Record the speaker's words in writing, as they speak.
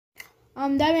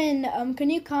Devin, can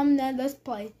you come then? Let's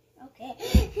play.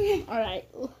 Okay. All right.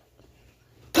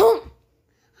 Come.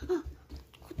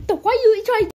 Why you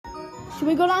try? Should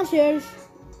we go downstairs?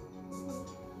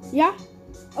 Yeah.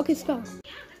 Okay, let's go.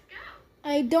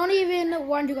 I don't even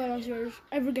want to go downstairs.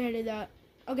 I forget that.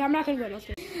 Okay, I'm not gonna go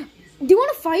downstairs. Do you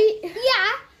want to fight?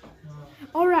 Yeah.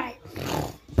 All right.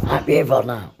 I'm evil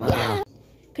now. Yeah.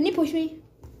 Can you push me?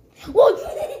 What?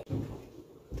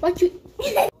 What you?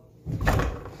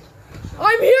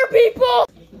 I'm here, people.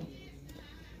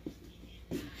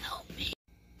 Help me.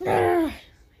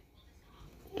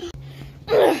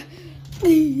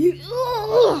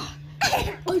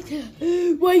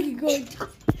 Why are you going?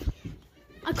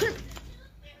 I couldn't.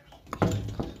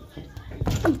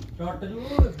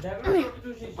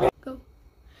 Go.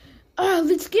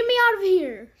 Let's get me out of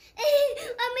here.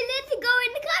 Let's go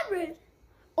in the cupboard.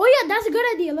 Oh yeah, that's a good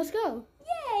idea. Let's go.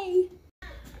 Yay.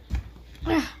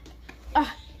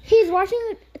 He's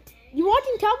watching. You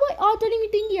watching tablet? Oh, I didn't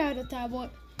even think you had a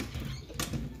tablet.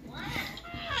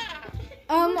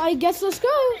 I guess let's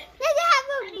go. Let's have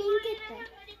a blanket there.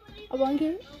 A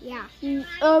blanket? Yeah. I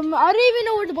don't even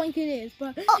know where the blanket is,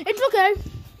 but it's okay.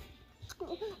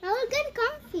 I was getting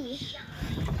comfy.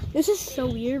 This is so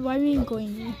weird. Why are we even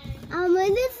going here?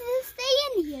 Let's stay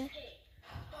in here.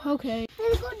 Okay.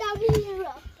 Let's go down here.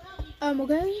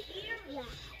 Okay. Yeah.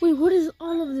 Wait, what is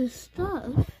all of this stuff?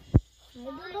 I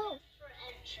don't know.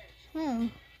 Oh.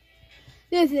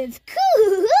 This is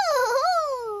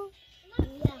cool.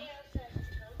 Yeah.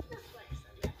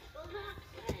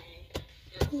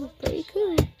 This is pretty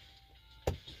cool.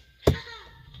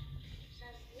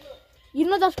 You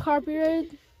know that's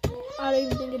copyrighted? I don't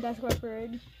even think that's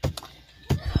copyrighted.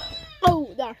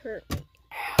 Oh, that hurt. Ow.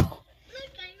 Look,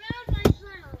 I found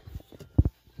myself.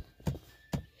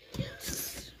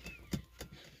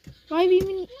 Why are we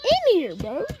even in here,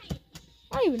 bro?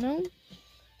 I don't even know.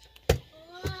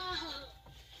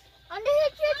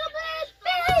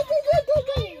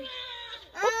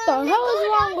 What the hell is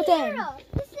wrong with him?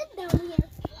 Let's sit down here.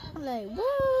 I'm like,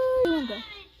 what? You want to go?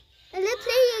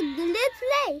 Let's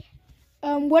play.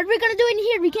 What are we gonna do in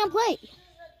here? We can't play.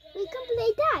 We can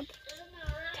play tag.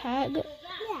 Tag?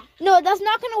 Yeah. No, that's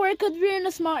not gonna work because we're in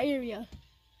a small area.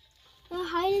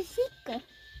 Hide and seek.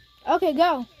 Okay,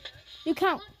 go. You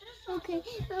count. Okay,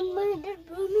 I'm gonna just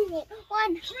booming it.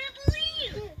 1, 2,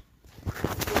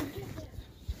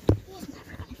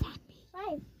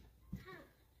 5,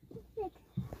 6,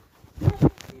 7, 8,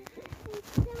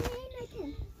 9,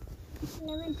 10,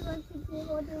 11, 12, 13,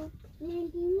 14,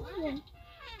 19, 20.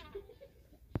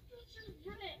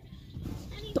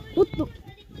 What the?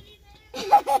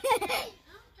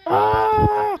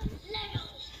 Ah!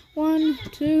 1,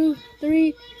 2,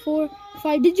 3, 4,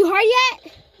 5. Did you hide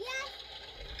yet? Yeah.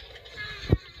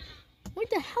 Where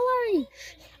the hell are you?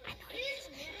 I know it is.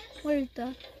 Where's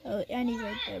the? Oh, Annie's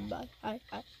right there, bud. Hi.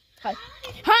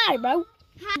 Hi, bro.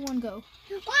 Hi. One go.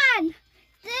 1,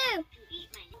 2.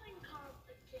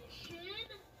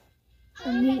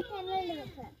 And me.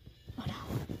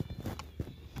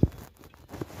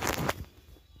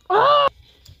 Oh,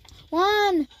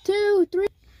 1, 2, 3,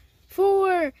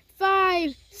 4,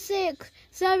 5, 6,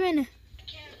 7.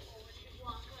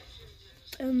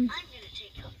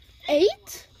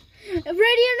 8. Ready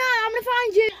or not, I'm gonna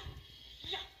find you.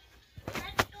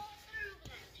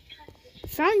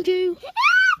 Found you.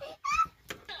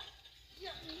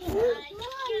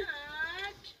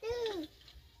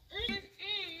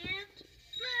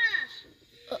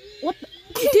 What?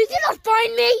 Did you not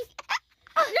find me?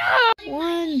 No.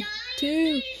 1,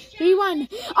 2, 3, 1.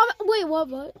 Wait,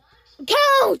 what?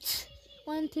 Count.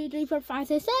 1, 2, 3, 4, 5,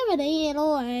 6, 7, 8,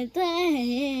 9,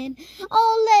 10,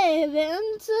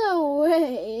 11,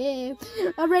 12.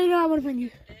 I'm ready now. I want to find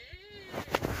you.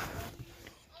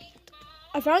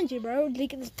 I found you, bro.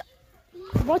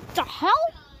 What the hell?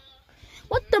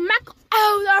 What the mac?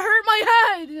 Oh, that hurt my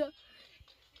head.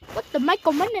 What the mac?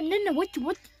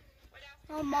 What?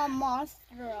 I'm a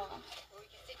monster.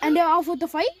 And they're off with the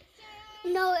fight?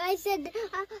 No, I said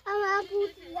I'm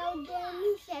put down there and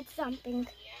you said something.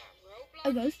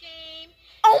 I guess.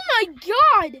 Oh my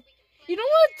god! You know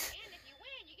what?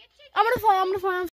 I'm gonna fly.